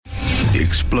The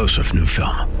explosive new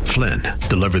film, Flynn,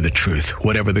 deliver the truth,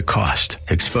 whatever the cost,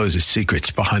 exposes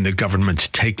secrets behind the government's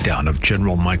takedown of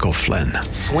General Michael Flynn.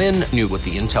 Flynn knew what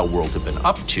the intel world had been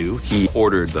up to. He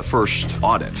ordered the first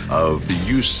audit of the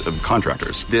use of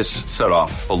contractors. This set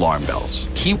off alarm bells.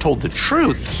 He told the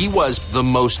truth. He was the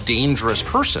most dangerous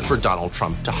person for Donald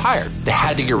Trump to hire. They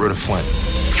had to get rid of Flynn.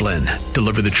 Flynn,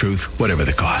 deliver the truth, whatever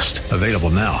the cost. Available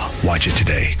now. Watch it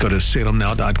today. Go to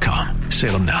salemnow.com.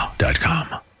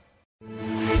 salemnow.com.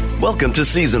 Welcome to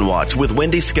Season Watch with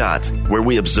Wendy Scott, where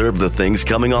we observe the things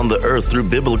coming on the earth through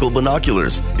biblical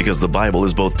binoculars, because the Bible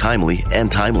is both timely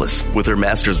and timeless. With her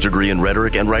master's degree in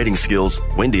rhetoric and writing skills,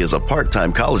 Wendy is a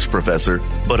part-time college professor,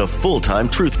 but a full-time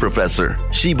truth professor.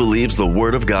 She believes the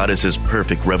Word of God is His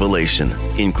perfect revelation,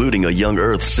 including a young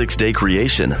earth 6-day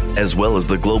creation, as well as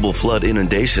the global flood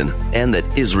inundation, and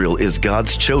that Israel is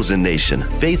God's chosen nation.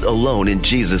 Faith alone in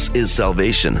Jesus is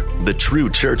salvation. The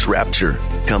true church rapture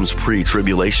comes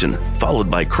pre-tribulation, followed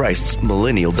by Christ's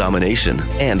millennial domination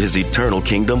and His eternal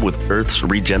kingdom with earth's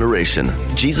regeneration.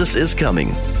 Jesus is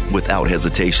coming without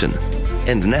hesitation.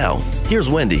 And now,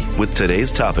 here's Wendy with today's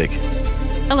topic.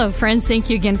 Hello, friends. Thank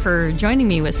you again for joining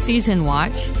me with Season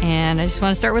Watch. And I just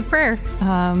want to start with prayer.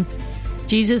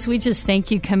 Jesus, we just thank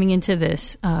you coming into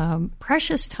this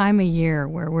precious time of year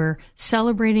where we're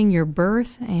celebrating your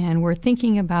birth and we're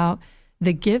thinking about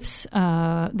the gifts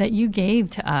that you gave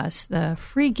to us, the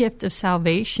free gift of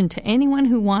salvation to anyone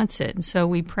who wants it. And so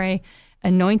we pray,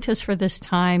 anoint us for this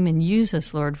time and use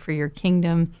us, Lord, for your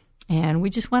kingdom. And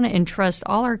we just want to entrust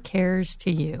all our cares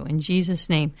to you. In Jesus'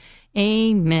 name,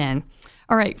 amen.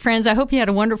 All right, friends, I hope you had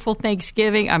a wonderful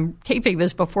Thanksgiving. I'm taping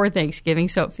this before Thanksgiving,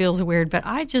 so it feels weird. But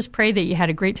I just pray that you had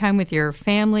a great time with your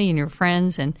family and your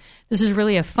friends. And this is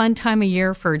really a fun time of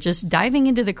year for just diving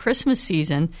into the Christmas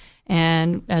season.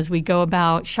 And as we go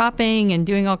about shopping and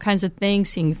doing all kinds of things,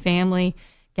 seeing family,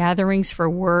 gatherings for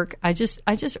work, I just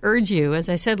urge you, as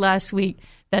I said last week,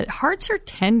 that hearts are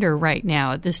tender right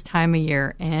now at this time of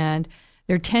year, and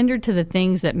they're tender to the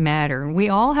things that matter. And we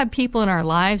all have people in our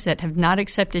lives that have not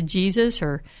accepted Jesus,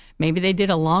 or maybe they did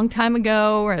a long time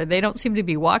ago, or they don't seem to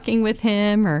be walking with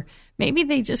him, or maybe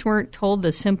they just weren't told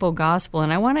the simple gospel.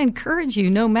 And I want to encourage you,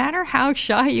 no matter how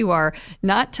shy you are,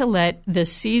 not to let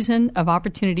this season of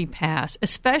opportunity pass.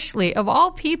 Especially, of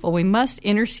all people, we must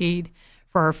intercede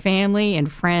for our family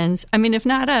and friends. I mean, if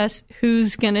not us,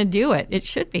 who's going to do it? It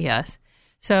should be us.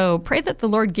 So pray that the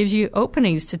Lord gives you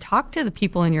openings to talk to the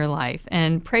people in your life,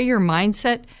 and pray your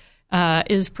mindset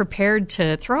is prepared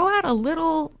to throw out a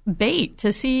little bait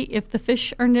to see if the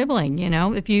fish are nibbling. You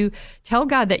know, if you tell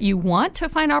God that you want to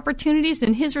find opportunities,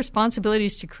 then his responsibility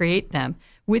is to create them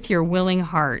with your willing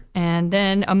heart. And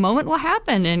then a moment will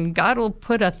happen and God will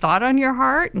put a thought on your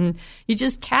heart and you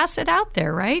just cast it out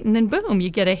there, right? And then boom,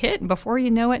 you get a hit. And before you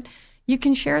know it, you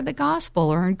can share the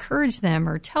gospel or encourage them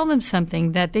or tell them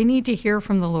something that they need to hear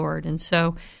from the Lord. And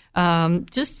so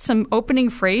just some opening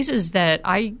phrases that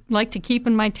I like to keep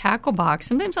in my tackle box.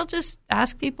 Sometimes I'll just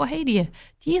ask people, hey, do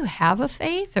you have a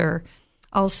faith? Or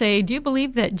I'll say, do you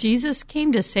believe that Jesus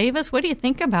came to save us? What do you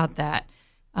think about that?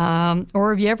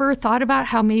 Or have you ever thought about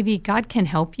how maybe God can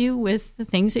help you with the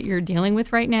things that you're dealing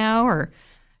with right now? Or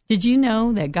did you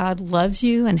know that God loves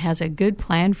you and has a good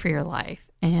plan for your life?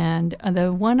 And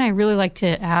the one I really like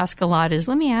to ask a lot is,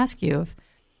 let me ask you,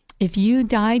 if you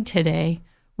died today,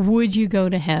 would you go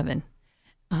to heaven?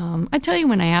 I tell you,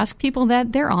 when I ask people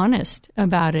that, they're honest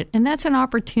about it. And that's an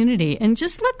opportunity. And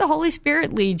just let the Holy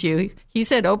Spirit lead you. He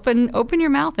said, open your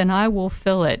mouth and I will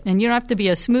fill it. And you don't have to be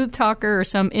a smooth talker or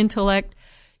some intellect.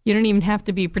 You don't even have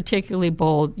to be particularly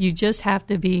bold. You just have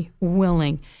to be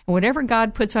willing. And whatever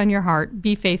God puts on your heart,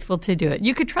 be faithful to do it.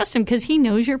 You could trust him because he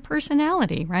knows your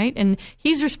personality, right? And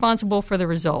he's responsible for the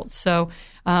results. So,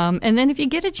 and then if you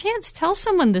get a chance, tell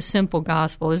someone the simple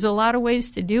gospel. There's a lot of ways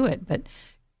to do it, but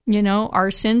you know,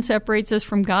 our sin separates us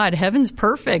from God. Heaven's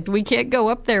perfect. We can't go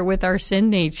up there with our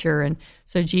sin nature. And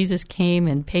so Jesus came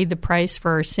and paid the price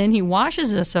for our sin. He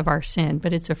washes us of our sin,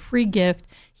 but it's a free gift.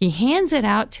 He hands it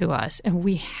out to us, and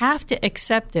we have to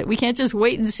accept it. We can't just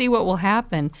wait and see what will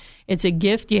happen. It's a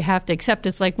gift you have to accept.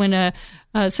 It's like when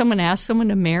someone asks someone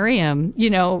to marry him.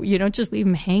 You know, you don't just leave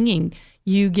them hanging.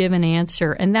 You give an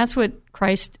answer, and that's what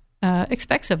Christ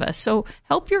expects of us. So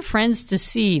help your friends to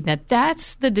see that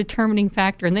that's the determining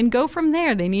factor, and then go from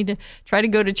there. They need to try to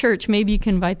go to church. Maybe you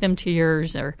can invite them to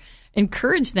yours, or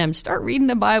encourage them. Start reading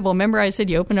the Bible. Remember I said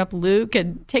you open up Luke,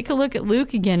 and take a look at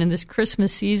Luke again in this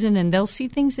Christmas season, and they'll see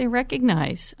things they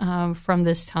recognize from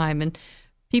this time. And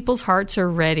people's hearts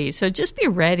are ready. So just be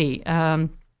ready.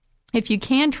 if you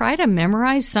can, try to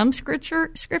memorize some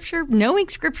scripture. Knowing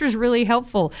scripture is really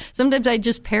helpful. Sometimes I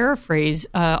just paraphrase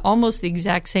almost the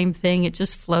exact same thing. It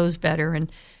just flows better,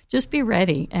 and just be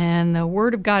ready. And the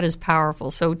Word of God is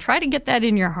powerful. So try to get that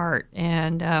in your heart.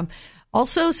 And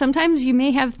also, sometimes you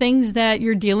may have things that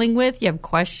you're dealing with. You have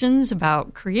questions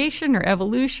about creation or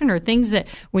evolution, or things that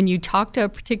when you talk to a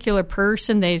particular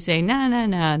person, they say,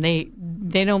 no.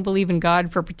 They don't believe in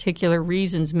God for particular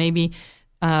reasons, maybe.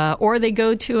 Or they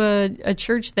go to a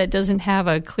church that doesn't have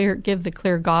give the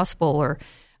clear gospel, or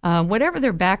whatever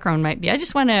their background might be. I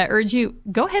just want to urge you,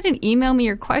 go ahead and email me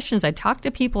your questions. I talk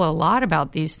to people a lot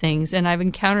about these things, and I've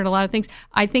encountered a lot of things.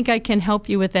 I think I can help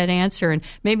you with that answer, and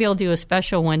maybe I'll do a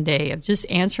special one day of just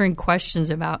answering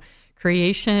questions about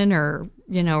creation or,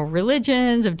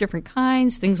 religions of different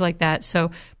kinds, things like that.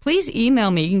 So please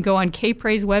email me. You can go on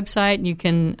K-Praise website, and you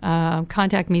can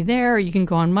contact me there, or you can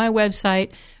go on my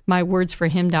website,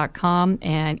 mywordsforhim.com,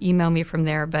 and email me from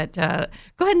there. But go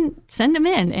ahead and send them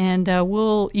in, and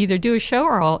we'll either do a show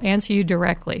or I'll answer you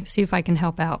directly, see if I can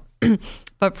help out.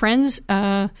 But friends, we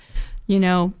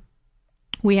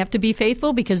have to be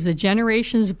faithful because the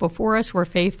generations before us were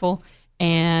faithful,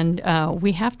 and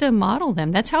we have to model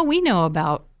them. That's how we know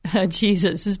about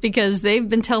Jesus, is because they've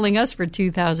been telling us for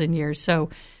 2,000 years. So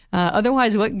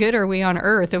otherwise, what good are we on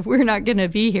earth if we're not going to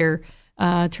be here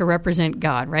to represent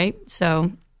God, right?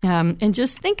 So, and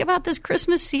just think about this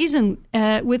Christmas season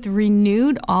with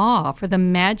renewed awe for the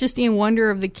majesty and wonder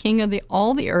of the King of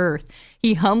all the earth.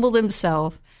 He humbled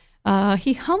himself. For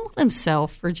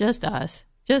just us.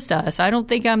 I don't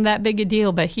think I'm that big a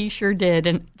deal, but he sure did.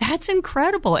 And that's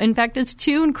incredible. In fact, it's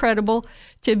too incredible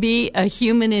to be a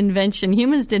human invention.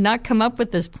 Humans did not come up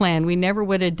with this plan. We never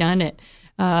would have done it.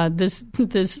 This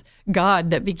God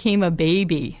that became a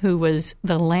baby, who was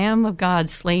the Lamb of God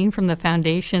slain from the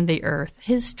foundation of the earth.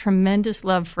 His tremendous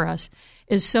love for us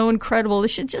is so incredible. It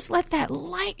should just let that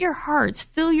light your hearts,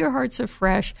 fill your hearts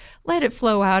afresh, let it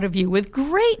flow out of you with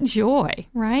great joy,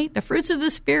 right? The fruits of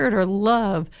the Spirit are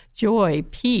love, joy,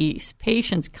 peace,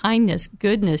 patience, kindness,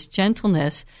 goodness,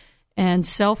 gentleness, and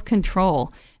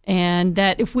self-control. And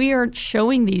that if we aren't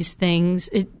showing these things,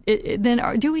 then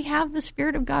do we have the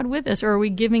Spirit of God with us, or are we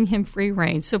giving him free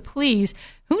rein? So please,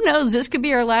 who knows, this could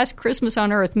be our last Christmas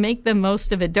on earth. Make the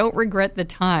most of it. Don't regret the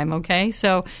time, okay?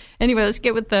 So anyway, let's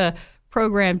get with the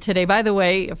program today. By the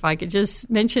way, if I could just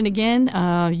mention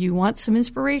again, you want some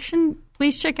inspiration,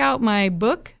 please check out my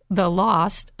book, The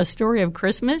Lost, A Story of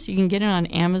Christmas. You can get it on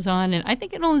Amazon, and I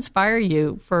think it'll inspire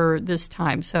you for this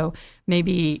time. So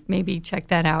maybe check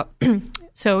that out.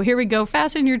 So here we go.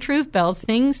 Fasten your truth belts.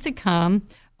 Things to come.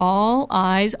 All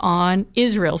eyes on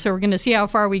Israel. So we're going to see how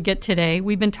far we get today.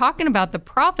 We've been talking about the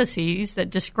prophecies that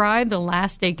describe the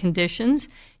last day conditions.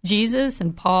 Jesus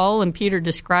and Paul and Peter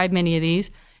describe many of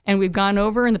these. And we've gone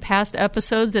over in the past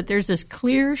episodes that there's this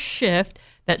clear shift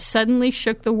that suddenly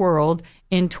shook the world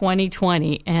in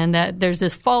 2020, and that there's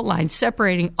this fault line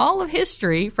separating all of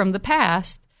history from the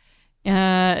past,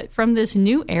 from this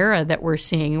new era that we're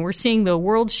seeing. And we're seeing the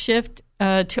world shift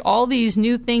to all these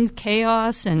new things,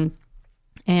 chaos and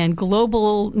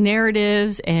global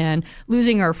narratives, and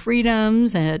losing our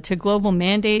freedoms, to global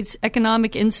mandates,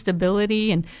 economic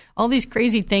instability, and all these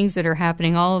crazy things that are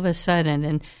happening all of a sudden.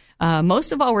 And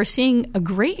most of all, we're seeing a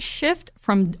great shift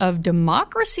of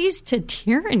democracies to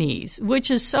tyrannies,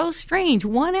 which is so strange.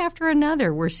 One after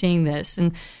another, we're seeing this.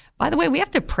 And by the way, we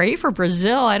have to pray for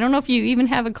Brazil. I don't know if you even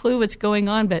have a clue what's going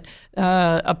on, but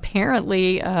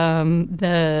apparently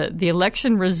the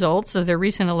election results of their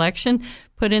recent election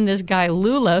put in this guy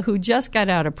Lula, who just got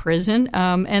out of prison,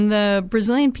 and the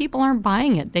Brazilian people aren't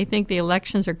buying it. They think the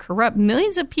elections are corrupt.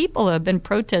 Millions of people have been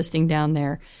protesting down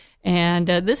there. And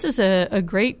this is a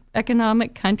great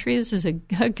economic country. This is a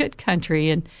good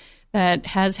country, and that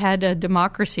has had a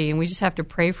democracy, and we just have to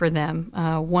pray for them.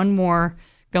 One more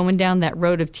going down that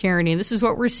road of tyranny. This is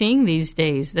what we're seeing these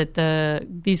days, that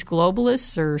these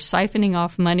globalists are siphoning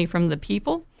off money from the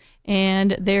people,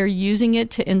 and they're using it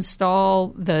to install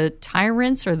the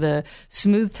tyrants or the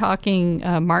smooth-talking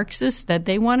Marxists that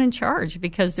they want in charge,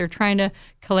 because they're trying to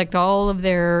collect all of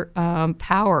their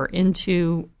power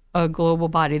into a global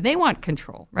body. They want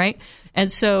control, right? And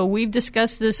so we've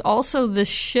discussed this also, the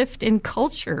shift in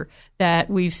culture that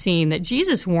we've seen that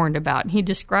Jesus warned about. He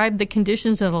described the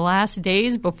conditions of the last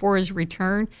days before his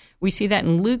return. We see that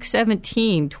in Luke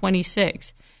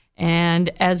 17:26. And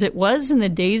as it was in the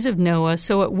days of Noah,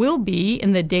 so it will be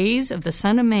in the days of the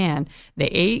Son of Man. They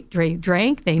ate,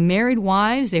 drank, they married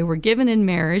wives, they were given in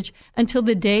marriage until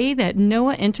the day that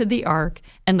Noah entered the ark,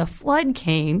 and the flood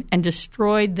came and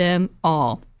destroyed them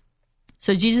all.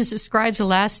 So Jesus describes the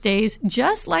last days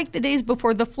just like the days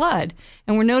before the flood.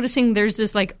 And we're noticing there's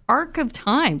this like arc of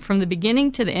time from the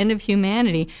beginning to the end of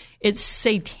humanity. It's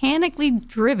satanically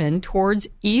driven towards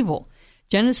evil.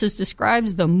 Genesis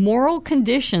describes the moral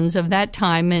conditions of that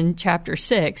time in chapter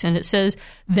 6, and it says,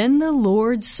 "Then the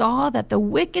Lord saw that the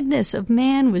wickedness of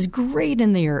man was great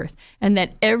in the earth, and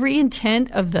that every intent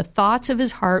of the thoughts of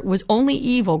his heart was only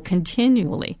evil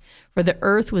continually, for the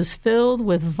earth was filled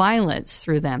with violence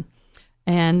through them."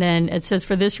 And then it says,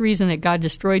 "For this reason that God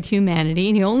destroyed humanity,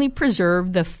 and he only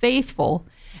preserved the faithful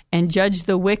and judged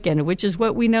the wicked," which is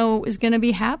what we know is going to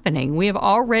be happening. We have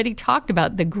already talked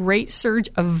about the great surge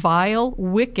of vile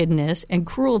wickedness and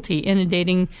cruelty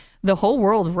inundating the whole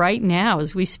world right now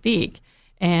as we speak.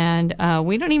 And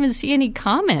we don't even see any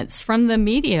comments from the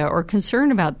media or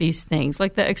concern about these things,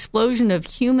 like the explosion of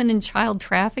human and child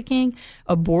trafficking,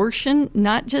 abortion,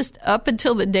 not just up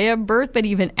until the day of birth, but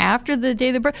even after the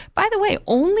day of birth. By the way,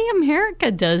 only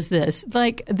America does this.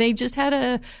 Like, they just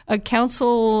had a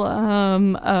council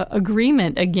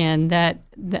agreement again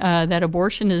that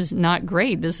abortion is not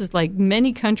great. This is like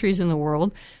many countries in the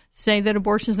world say that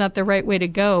abortion is not the right way to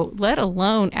go, let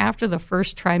alone after the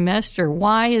first trimester.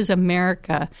 Why is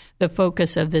America the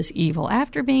focus of this evil?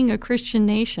 After being a Christian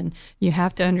nation, you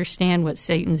have to understand what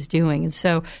Satan's doing. And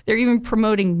so they're even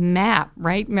promoting MAP,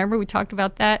 right? Remember we talked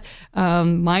about that?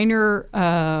 Minor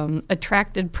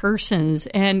attracted persons,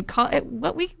 and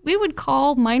what we would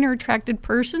call minor attracted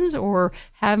persons or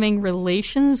having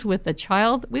relations with a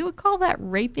child, we would call that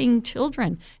raping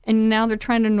children. And now they're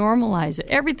trying to normalize it.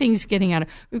 Everything's getting out of.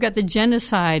 We've got the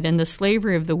genocide and the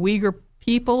slavery of the Uyghur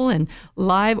people and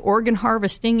live organ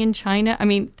harvesting in China. I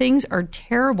mean, things are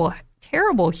terrible,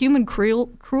 terrible human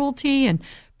cruelty and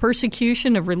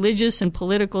persecution of religious and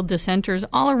political dissenters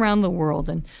all around the world.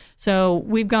 And so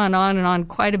we've gone on and on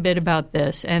quite a bit about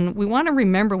this. And we want to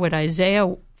remember what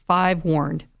Isaiah 5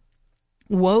 warned.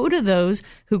 "Woe to those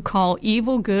who call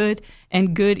evil good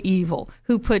and good evil,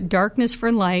 who put darkness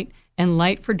for light and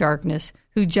light for darkness,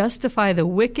 who justify the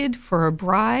wicked for a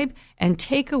bribe and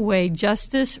take away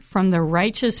justice from the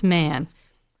righteous man."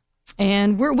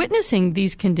 And we're witnessing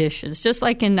these conditions, just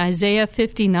like in Isaiah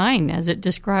 59, as it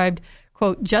described,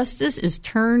 quote, "Justice is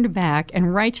turned back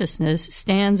and righteousness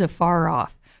stands afar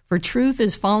off, for truth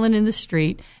is fallen in the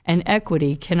street and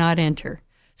equity cannot enter.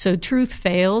 So truth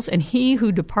fails, and he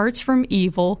who departs from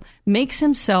evil makes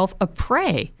himself a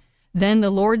prey. Then the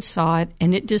Lord saw it,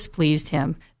 and it displeased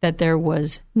him that there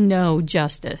was no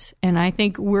justice." And I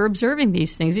think we're observing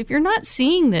these things. If you're not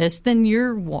seeing this, then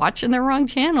you're watching the wrong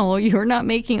channel. You're not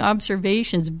making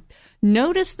observations.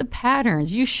 Notice the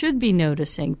patterns. You should be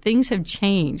noticing. Things have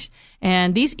changed.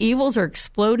 And these evils are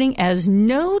exploding as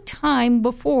no time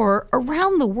before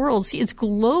around the world. See, it's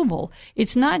global.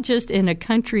 It's not just in a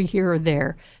country here or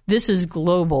there. This is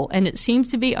global. And it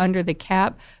seems to be under the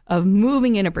cap of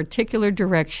moving in a particular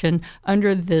direction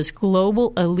under this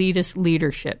global elitist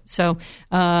leadership. So,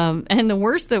 and the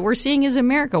worst that we're seeing is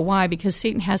America. Why? Because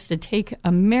Satan has to take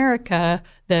America,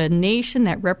 the nation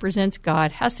that represents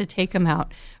God, has to take them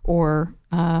out, or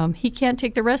he can't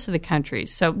take the rest of the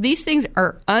countries. So these things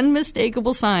are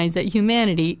unmistakable signs that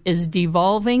humanity is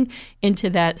devolving into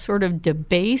that sort of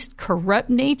debased, corrupt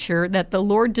nature that the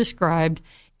Lord described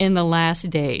in the last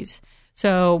days.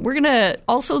 So we're going to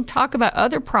also talk about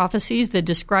other prophecies that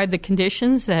describe the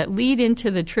conditions that lead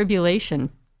into the tribulation.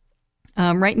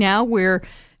 Right now we're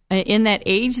in that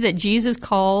age that Jesus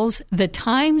calls the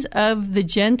times of the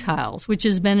Gentiles, which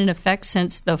has been in effect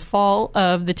since the fall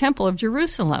of the Temple of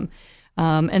Jerusalem.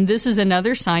 And this is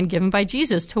another sign given by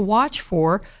Jesus to watch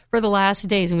for the last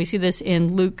days. And we see this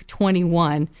in Luke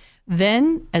 21.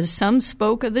 "Then, as some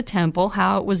spoke of the temple,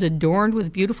 how it was adorned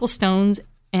with beautiful stones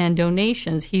and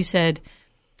donations, he said,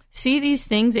 'See these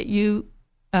things that you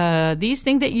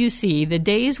see, the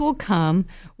days will come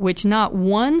which not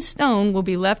one stone will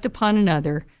be left upon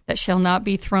another that shall not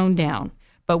be thrown down.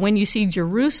 But when you see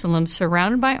Jerusalem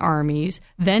surrounded by armies,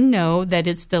 then know that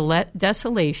its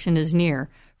desolation is near.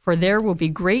 For there will be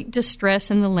great distress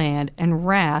in the land and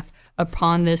wrath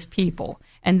upon this people,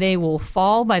 and they will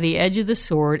fall by the edge of the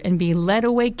sword and be led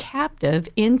away captive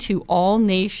into all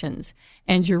nations.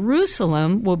 And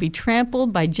Jerusalem will be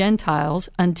trampled by Gentiles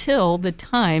until the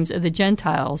times of the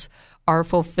Gentiles are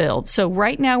fulfilled.'" So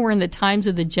right now we're in the times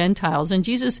of the Gentiles, and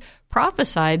Jesus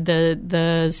prophesied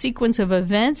the sequence of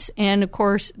events, and of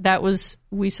course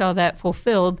we saw that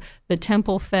fulfilled. The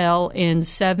temple fell in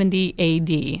 70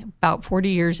 AD, about 40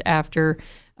 years after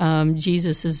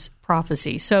Jesus's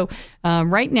prophecy. So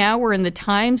right now we're in the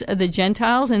times of the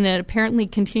Gentiles, and it apparently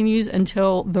continues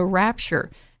until the rapture.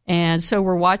 And so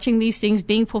we're watching these things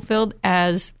being fulfilled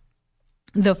as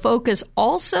the focus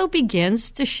also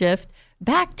begins to shift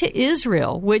back to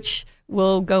Israel, which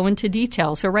we'll go into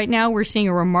detail. So right now we're seeing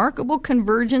a remarkable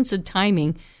convergence of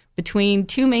timing between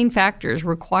two main factors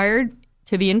required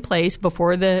to be in place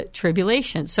before the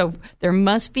tribulation. So there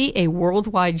must be a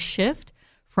worldwide shift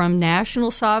from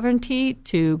national sovereignty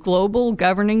to global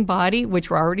governing body, which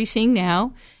we're already seeing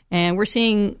now. And we're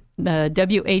seeing the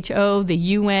WHO, the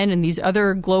UN, and these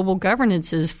other global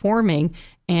governances forming,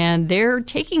 and they're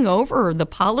taking over the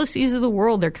policies of the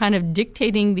world. They're kind of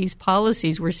dictating these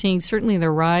policies. We're seeing certainly the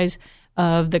rise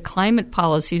of the climate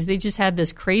policies. They just had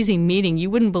this crazy meeting. You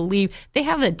wouldn't believe. They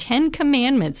have the 10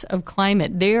 commandments of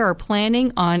climate. They are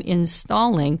planning on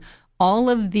installing all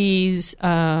of these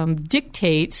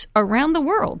dictates around the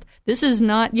world. This is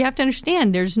not, you have to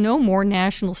understand, there's no more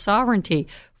national sovereignty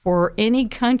for any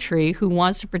country who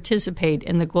wants to participate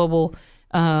in the global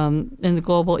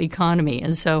economy.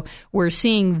 And so we're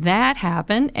seeing that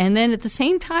happen. And then at the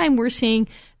same time, we're seeing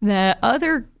the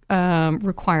other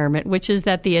requirement, which is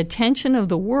that the attention of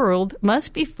the world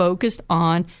must be focused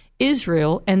on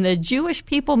Israel, and the Jewish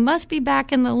people must be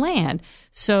back in the land.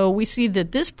 So we see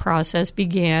that this process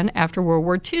began after World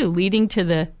War II, leading to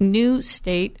the new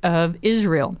state of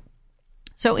Israel.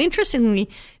 So interestingly,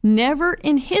 never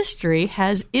in history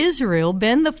has Israel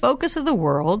been the focus of the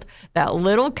world, that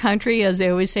little country, as they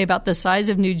always say, about the size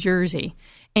of New Jersey.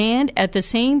 And at the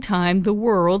same time, the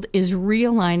world is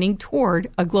realigning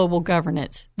toward a global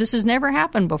governance. This has never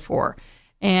happened before.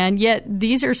 And yet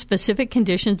these are specific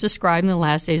conditions described in the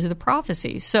last days of the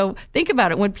prophecy. So think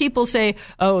about it. When people say,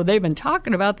 oh, they've been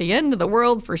talking about the end of the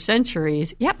world for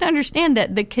centuries, you have to understand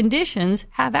that the conditions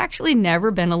have actually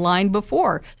never been aligned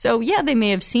before. So yeah, they may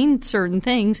have seen certain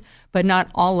things, but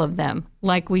not all of them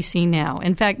like we see now.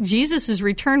 In fact, Jesus'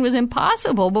 return was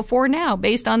impossible before now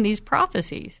based on these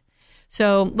prophecies.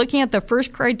 So looking at the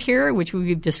first criteria, which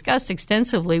we've discussed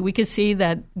extensively, we can see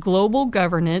that global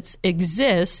governance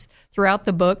exists throughout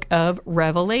the book of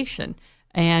Revelation.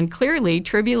 And clearly,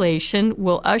 tribulation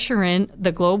will usher in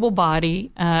the global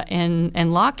body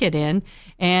and lock it in,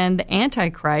 and the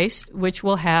Antichrist, which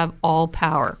will have all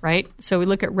power, right? So we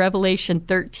look at Revelation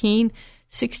 13,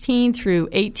 16 through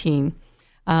 18,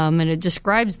 and it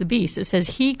describes the beast. It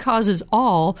says, he causes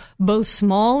all, both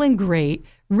small and great,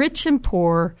 rich and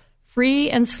poor, free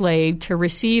and slave, to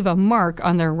receive a mark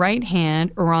on their right hand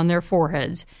or on their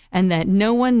foreheads, and that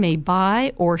no one may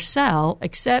buy or sell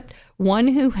except one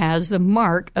who has the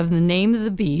mark of the name of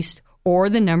the beast or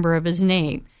the number of his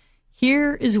name.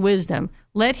 Here is wisdom.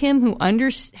 Let him who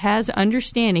has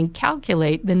understanding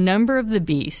calculate the number of the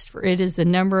beast, for it is the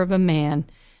number of a man.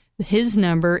 His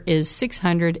number is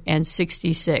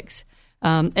 666.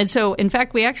 And so, in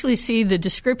fact, we actually see the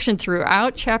description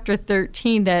throughout chapter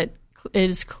 13 that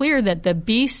it is clear that the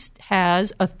beast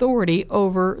has authority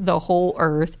over the whole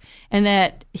earth, and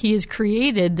that he has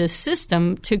created this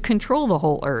system to control the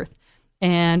whole earth.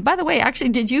 And by the way,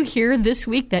 actually, did you hear this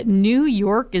week that New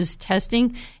York is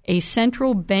testing a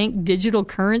central bank digital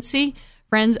currency?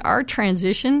 Friends, our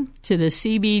transition to the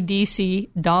CBDC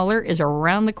dollar is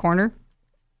around the corner,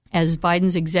 as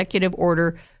Biden's executive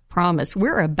order promised.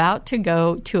 We're about to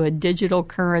go to a digital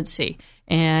currency,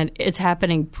 and it's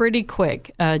happening pretty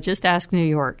quick. Just ask New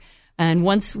York. And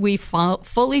once we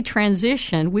fully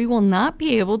transition, we will not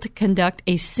be able to conduct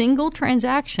a single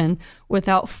transaction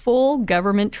without full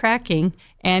government tracking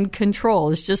and control.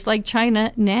 It's just like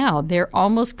China now. They're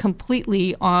almost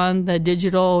completely on the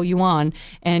digital yuan.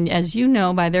 And as you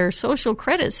know, by their social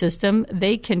credit system,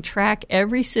 they can track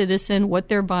every citizen, what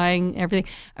they're buying,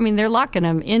 everything. I mean, they're locking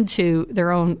them into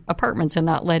their own apartments and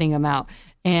not letting them out.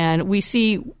 And we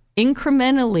see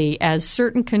incrementally, as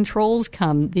certain controls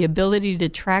come, the ability to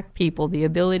track people, the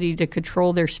ability to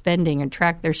control their spending and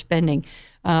track their spending,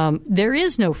 there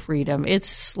is no freedom. It's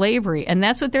slavery. And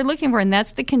that's what they're looking for. And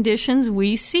that's the conditions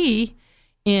we see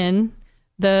in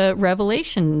the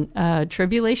Revelation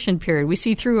tribulation period. We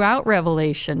see throughout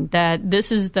Revelation that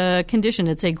this is the condition.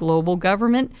 It's a global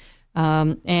government,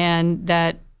 and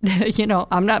that, you know,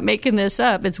 I'm not making this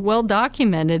up. It's well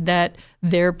documented that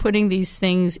they're putting these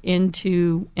things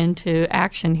into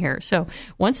action here. So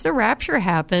once the rapture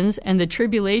happens and the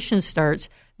tribulation starts,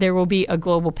 there will be a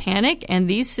global panic, and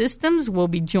these systems will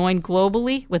be joined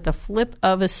globally with a flip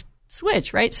of a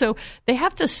switch, right? So they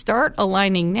have to start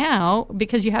aligning now,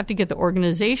 because you have to get the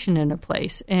organization into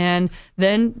place. And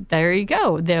then there you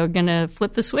go. They're going to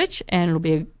flip the switch, and it'll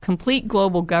be a complete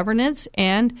global governance,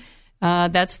 and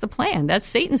that's the plan. That's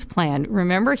Satan's plan.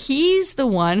 Remember, he's the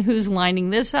one who's lining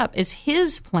this up. It's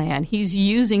his plan. He's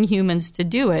using humans to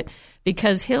do it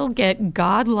because he'll get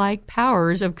godlike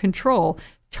powers of control,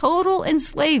 total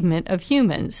enslavement of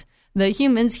humans. The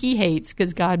humans he hates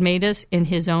because God made us in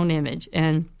his own image.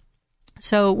 And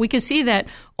so we can see that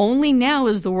only now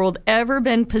has the world ever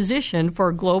been positioned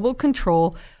for global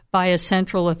control by a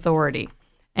central authority.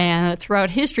 And throughout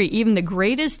history, even the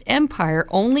greatest empire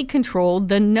only controlled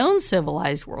the known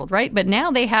civilized world, right? But now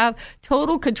they have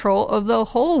total control of the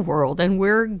whole world, and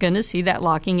we're going to see that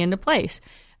locking into place.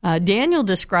 Daniel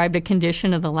described a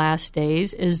condition of the last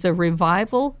days as the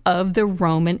revival of the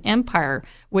Roman Empire,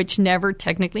 which never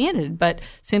technically ended, but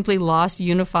simply lost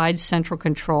unified central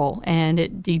control. And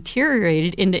it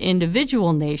deteriorated into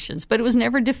individual nations, but it was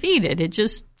never defeated. It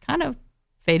just kind of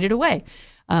faded away.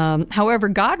 However,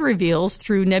 God reveals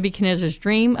through Nebuchadnezzar's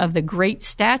dream of the great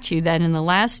statue that in the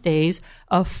last days,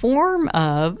 a form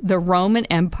of the Roman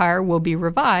Empire will be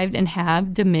revived and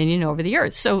have dominion over the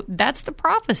earth. So that's the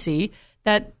prophecy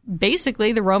that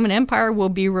basically the Roman Empire will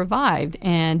be revived.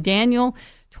 And Daniel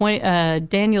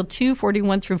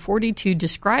 2:41 through 42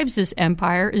 describes this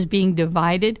empire as being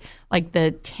divided like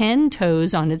the 10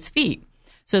 toes on its feet.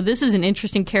 So this is an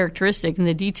interesting characteristic, and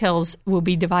the details will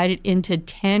be divided into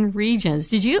 10 regions.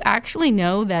 Did you actually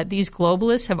know that these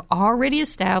globalists have already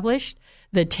established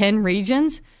the 10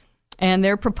 regions? And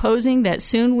they're proposing that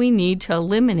soon we need to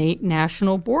eliminate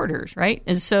national borders, right?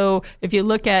 And so if you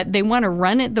look at, they want to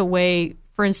run it the way,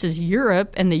 for instance,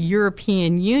 Europe and the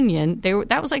European Union,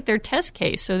 that was like their test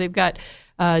case. So they've got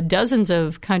dozens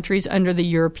of countries under the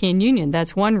European Union.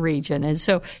 That's one region. And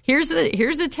so here's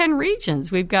the 10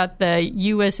 regions. We've got the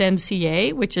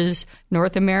USMCA, which is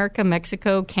North America,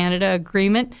 Mexico, Canada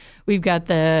agreement. We've got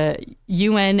the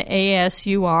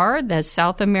UNASUR, that's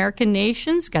South American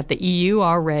nations, got the EU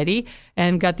already,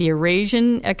 and got the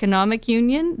Eurasian Economic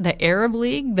Union, the Arab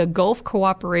League, the Gulf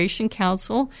Cooperation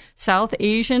Council, South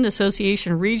Asian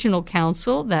Association Regional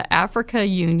Council, the Africa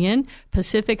Union,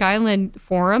 Pacific Island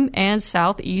Forum, and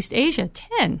Southeast Asia.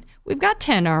 10. We've got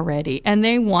 10 already, and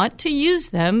they want to use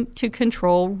them to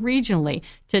control regionally,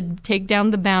 to take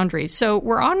down the boundaries. So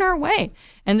we're on our way.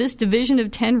 And this division of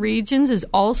 10 regions is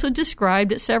also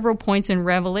described at several points in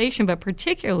Revelation, but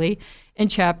particularly in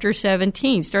chapter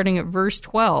 17, starting at verse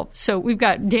 12. So we've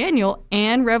got Daniel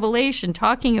and Revelation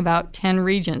talking about 10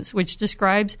 regions, which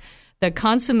describes the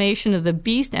consummation of the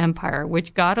beast empire,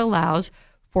 which God allows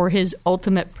for his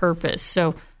ultimate purpose.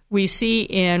 So we see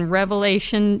in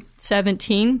Revelation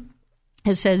 17,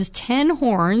 it says, 10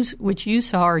 horns, which you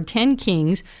saw, are 10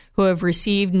 kings who have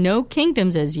received no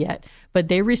kingdoms as yet, but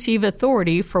they receive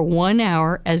authority for 1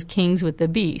 hour as kings with the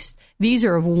beast. These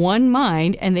are of one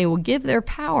mind, and they will give their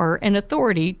power and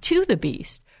authority to the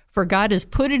beast. For God has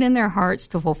put it in their hearts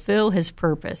to fulfill his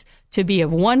purpose, to be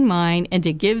of one mind and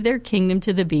to give their kingdom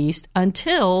to the beast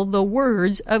until the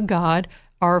words of God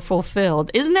are fulfilled.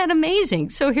 Isn't that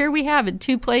amazing? So here we have it,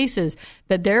 2 places,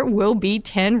 that there will be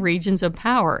 10 regions of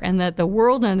power, and that the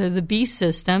world under the beast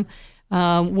system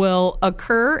will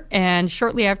occur, and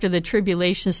shortly after the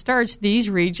tribulation starts, these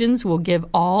regions will give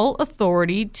all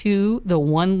authority to the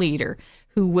one leader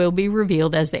who will be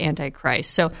revealed as the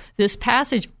Antichrist. So this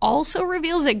passage also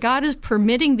reveals that God is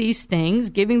permitting these things,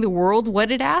 giving the world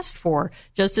what it asked for,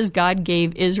 just as God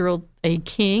gave Israel a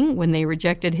king when they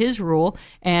rejected his rule.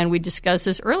 And we discussed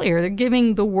this earlier. They're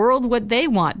giving the world what they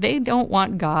want. They don't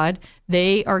want God.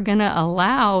 They are going to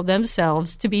allow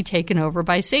themselves to be taken over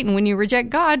by Satan. When you reject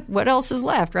God, what else is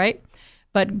left, right?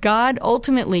 But God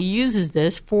ultimately uses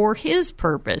this for his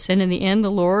purpose. And in the end,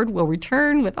 the Lord will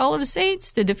return with all of his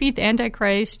saints to defeat the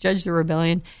Antichrist, judge the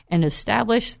rebellion, and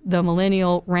establish the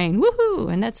millennial reign.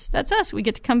 Woohoo! And that's us. We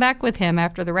get to come back with him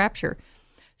after the rapture.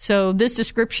 So this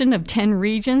description of 10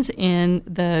 regions in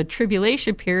the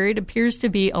tribulation period appears to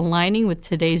be aligning with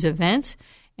today's events.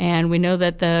 And we know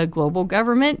that the global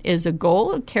government is a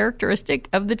goal, a characteristic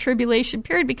of the tribulation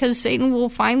period, because Satan will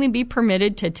finally be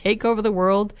permitted to take over the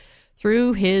world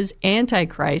through his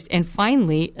Antichrist and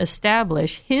finally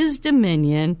establish his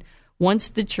dominion once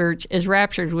the church is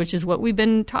raptured, which is what we've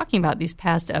been talking about these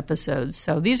past episodes.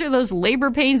 So these are those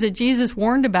labor pains that Jesus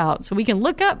warned about. So we can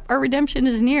look up, our redemption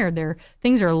is near.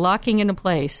 Things are locking into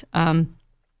place.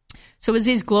 So as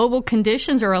these global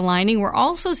conditions are aligning, we're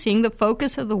also seeing the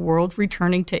focus of the world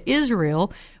returning to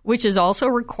Israel, which is also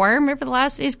a requirement for the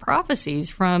last days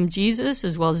prophecies from Jesus,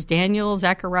 as well as Daniel,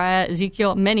 Zechariah,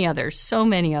 Ezekiel, many others, so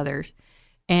many others.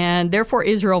 And therefore,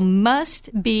 Israel must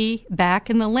be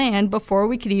back in the land before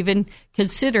we could even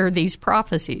consider these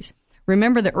prophecies.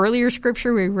 Remember the earlier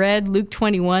scripture we read, Luke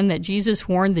 21, that Jesus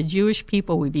warned the Jewish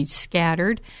people would be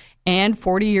scattered. And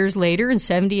 40 years later, in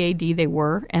 70 AD, they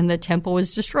were, and the temple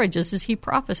was destroyed, just as he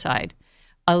prophesied.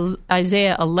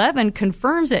 Isaiah 11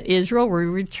 confirms that Israel will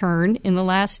return in the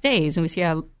last days, and we see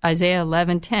Isaiah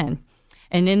 11:10.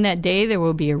 And in that day there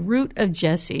will be a root of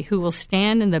Jesse, who will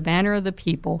stand in the banner of the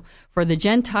people. For the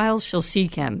Gentiles shall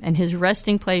seek him, and his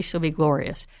resting place shall be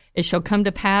glorious. It shall come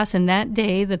to pass in that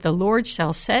day that the Lord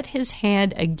shall set his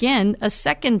hand again a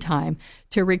second time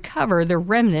to recover the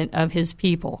remnant of his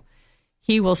people.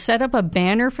 He will set up a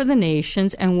banner for the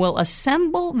nations and will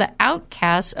assemble the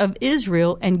outcasts of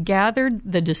Israel and gather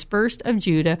the dispersed of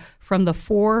Judah from the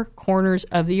four corners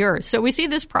of the earth. So we see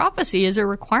this prophecy as a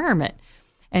requirement.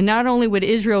 And not only would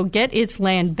Israel get its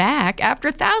land back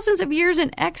after thousands of years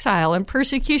in exile and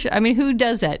persecution. I mean, who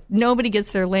does that? Nobody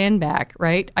gets their land back,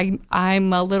 right?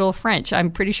 I'm a little French. I'm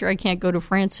pretty sure I can't go to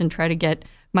France and try to get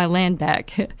my land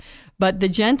back. But the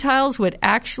Gentiles would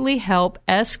actually help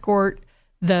escort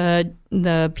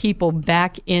the people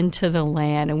back into the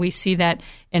land. And we see that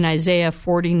in Isaiah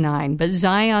 49. But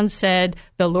Zion said,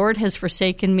 the Lord has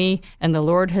forsaken me, and the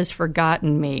Lord has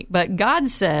forgotten me. But God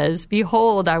says,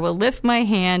 behold, I will lift my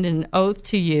hand in an oath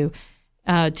to you,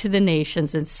 to the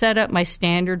nations, and set up my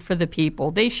standard for the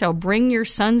people. They shall bring your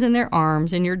sons in their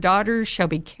arms, and your daughters shall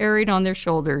be carried on their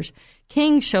shoulders.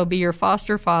 Kings shall be your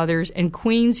foster fathers, and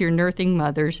queens your nursing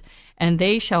mothers, and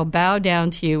they shall bow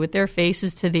down to you with their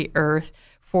faces to the earth.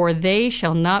 For they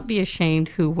shall not be ashamed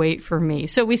who wait for me.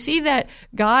 So we see that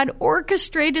God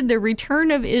orchestrated the return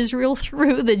of Israel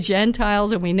through the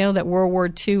Gentiles, and we know that World War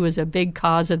II was a big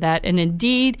cause of that. And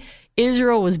indeed,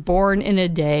 Israel was born in a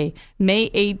day, May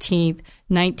 18th,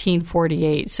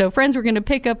 1948. So, friends, we're going to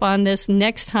pick up on this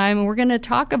next time, and we're going to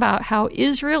talk about how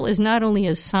Israel is not only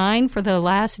a sign for the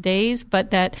last days,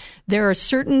 but that there are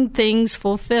certain things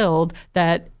fulfilled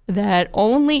that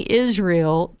only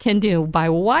Israel can do. By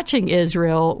watching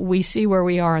Israel, we see where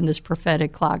we are on this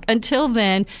prophetic clock. Until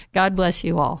then, God bless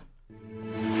you all.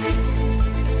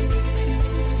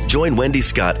 Join Wendy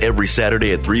Scott every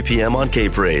Saturday at 3 p.m. on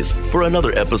K-Praise for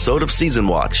another episode of Season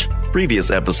Watch. Previous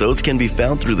episodes can be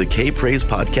found through the K-Praise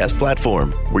podcast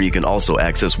platform, where you can also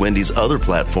access Wendy's other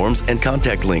platforms and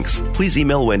contact links. Please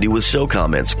email Wendy with show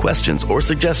comments, questions, or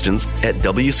suggestions at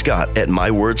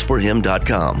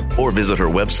wscott@mywordsforhim.com or visit her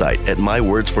website at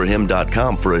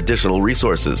mywordsforhim.com for additional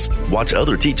resources. Watch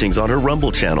other teachings on her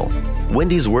Rumble channel.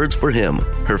 Wendy's Words for Him.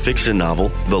 Her fiction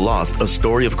novel, The Lost, A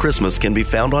Story of Christmas, can be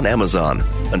found on Amazon.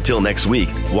 Until next week,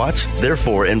 watch,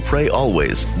 therefore, and pray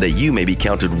always that you may be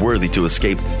counted worthy to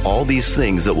escape all these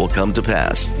things that will come to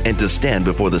pass and to stand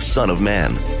before the Son of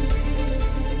Man.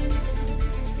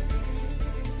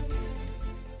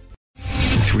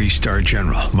 Three-star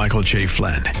General Michael J.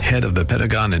 Flynn, head of the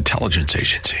Pentagon Intelligence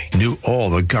Agency, knew all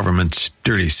the government's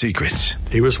dirty secrets.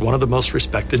 He was one of the most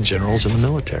respected generals in the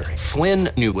military. Flynn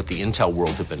knew what the intel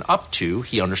world had been up to.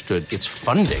 He understood its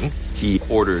funding. He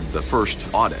ordered the first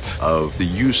audit of the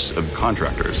use of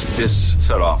contractors. This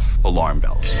set off alarm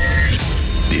bells.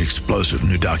 The explosive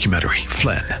new documentary,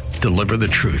 Flynn, Deliver the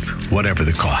Truth, Whatever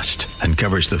the Cost,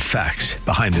 uncovers the facts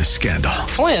behind this scandal.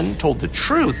 Flynn told the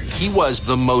truth. He was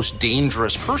the most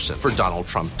dangerous person for Donald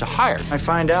Trump to hire. I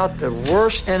find out the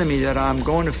worst enemy that I'm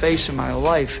going to face in my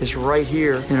life is right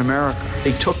here in America.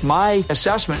 They took my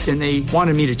assessment and they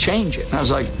wanted me to change it. And I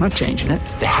was like, I'm not changing it.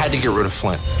 They had to get rid of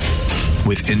Flynn.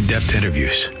 With in-depth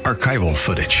interviews, archival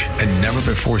footage, and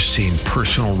never-before-seen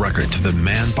personal records of the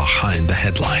man behind the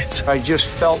headlines. I just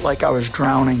felt like I was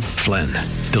drowning. Flynn,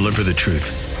 Deliver the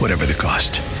Truth, Whatever the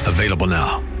Cost. Available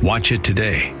now. Watch it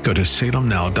today. Go to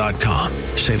salemnow.com.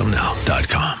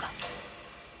 salemnow.com.